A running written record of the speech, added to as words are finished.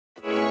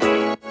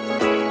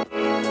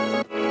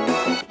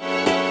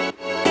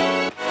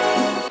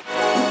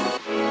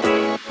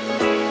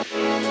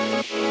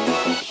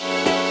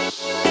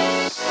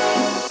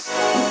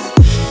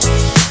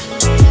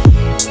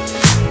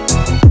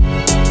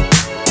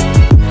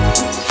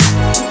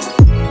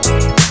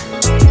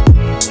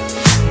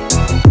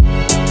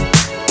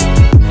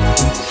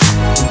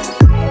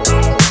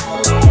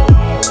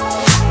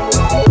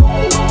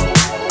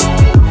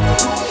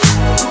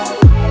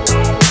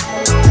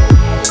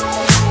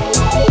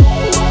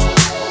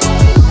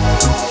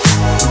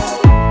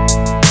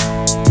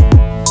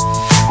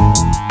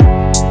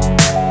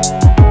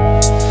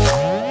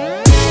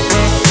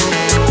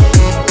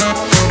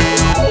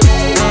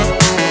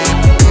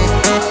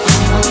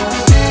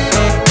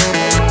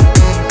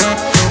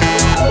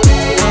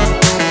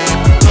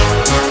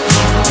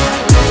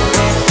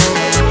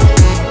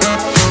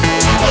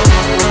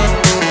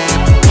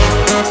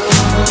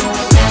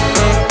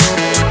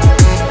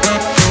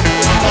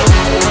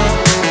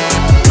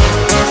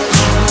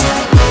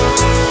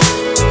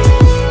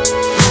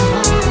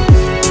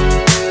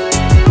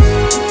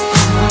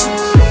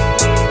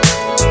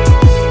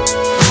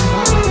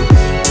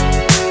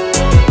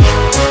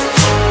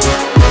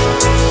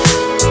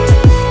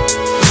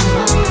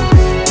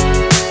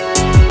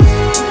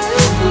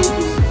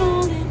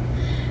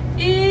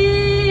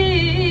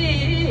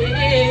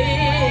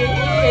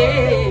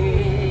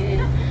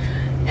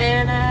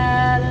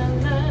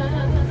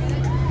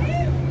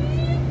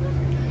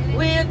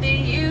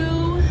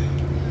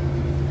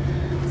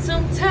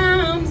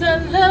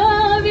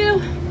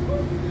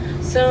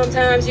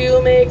Sometimes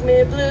you make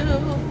me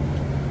blue.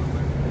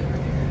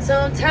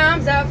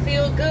 Sometimes I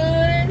feel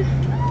good.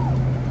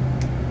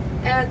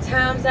 At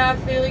times I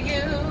feel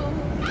you.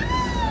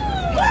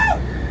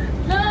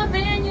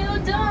 Loving you,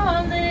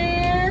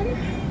 darling,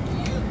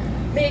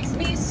 makes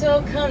me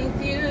so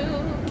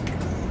confused.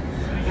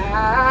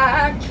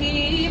 I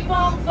keep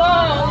on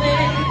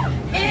falling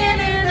in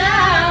and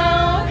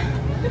out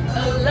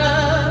of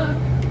love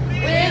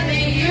with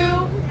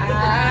you.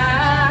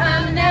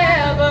 I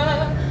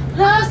never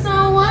loved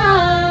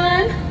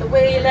someone the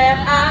way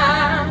that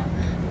I'm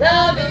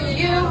loving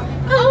you.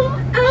 Oh,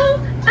 oh,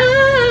 I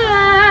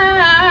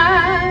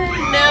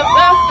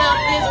never felt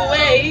this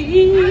way.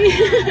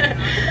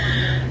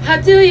 How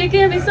do you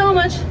give me so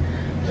much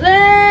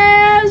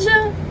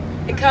pleasure?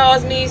 It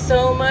caused me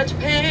so much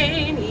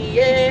pain.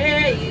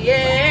 Yeah,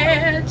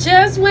 yeah.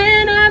 Just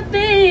when I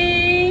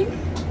think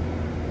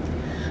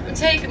I'm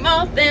taking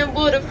more than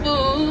what a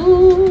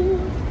fool,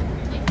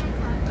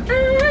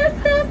 I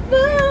stop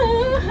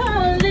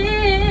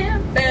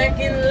falling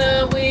back in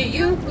love with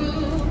you.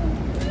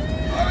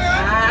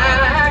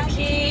 I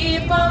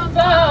keep on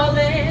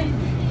falling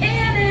in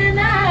and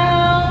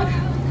out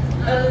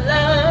of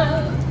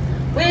love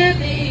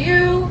with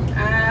you.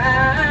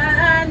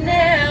 I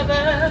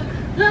never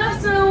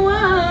loved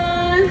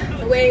someone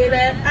the way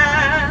that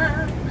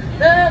I'm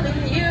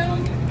loving you.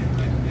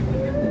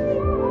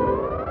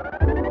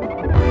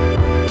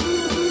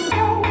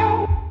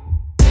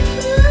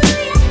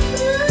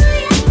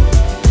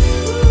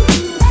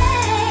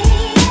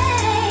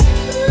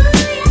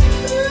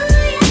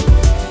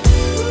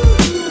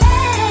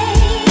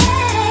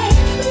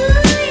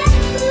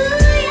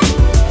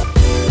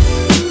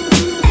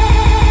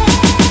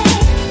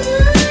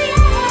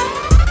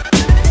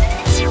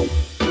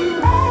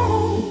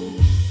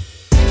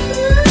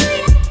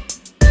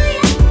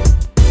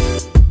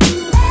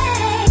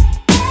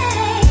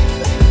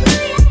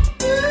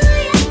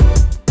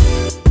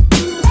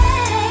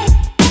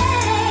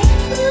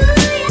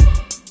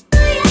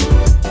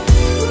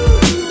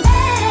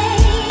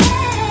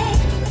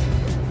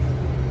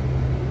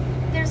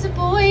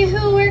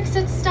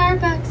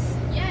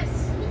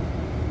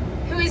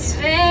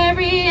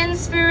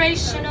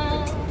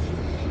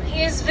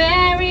 He is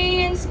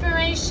very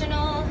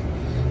inspirational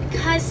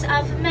because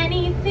of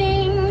many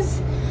things.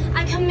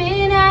 I come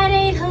in at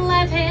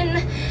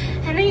 8:11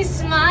 and he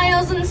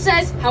smiles and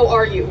says, "How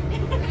are you?"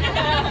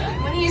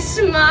 When he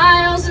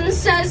smiles and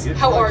says,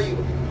 "How are you?"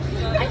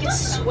 I could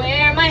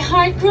swear my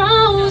heart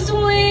grows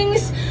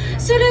wings.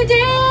 So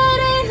today at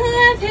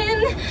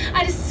 8:11,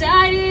 I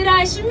decided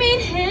I should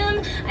meet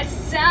him. I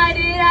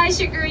decided I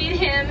should greet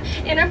him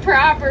in a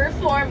proper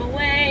formal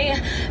way.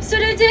 So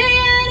today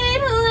at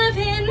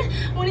 8:11,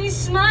 when he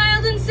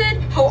smiled and said,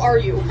 "How are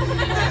you?"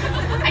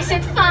 I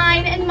said,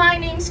 "Fine, and my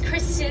name's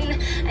Kristen."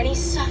 And he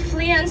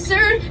softly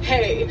answered,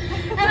 "Hey."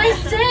 And I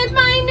said,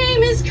 "My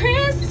name is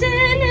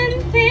Kristen,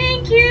 and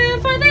thank you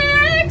for the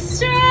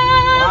extra."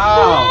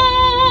 Wow.